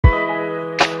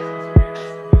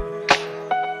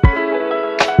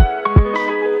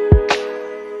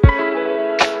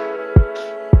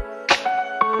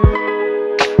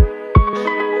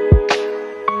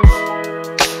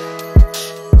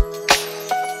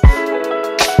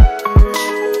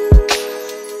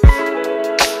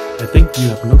think you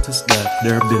have noticed that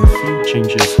there have been a few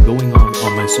changes going on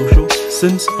my socials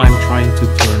since I'm trying to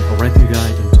turn a writing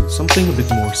guide into something a bit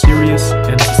more serious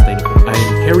and sustainable. I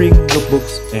am carrying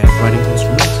notebooks and writing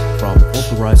instruments from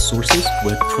authorized sources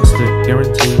with trusted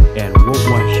guarantee and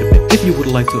worldwide shipping. If you would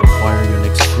like to acquire your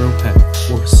next Braille pen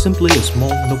or simply a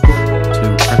small notebook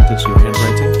to practice your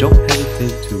handwriting, don't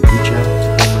hesitate to reach out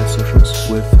to all my socials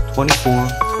with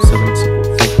 24/7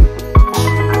 support.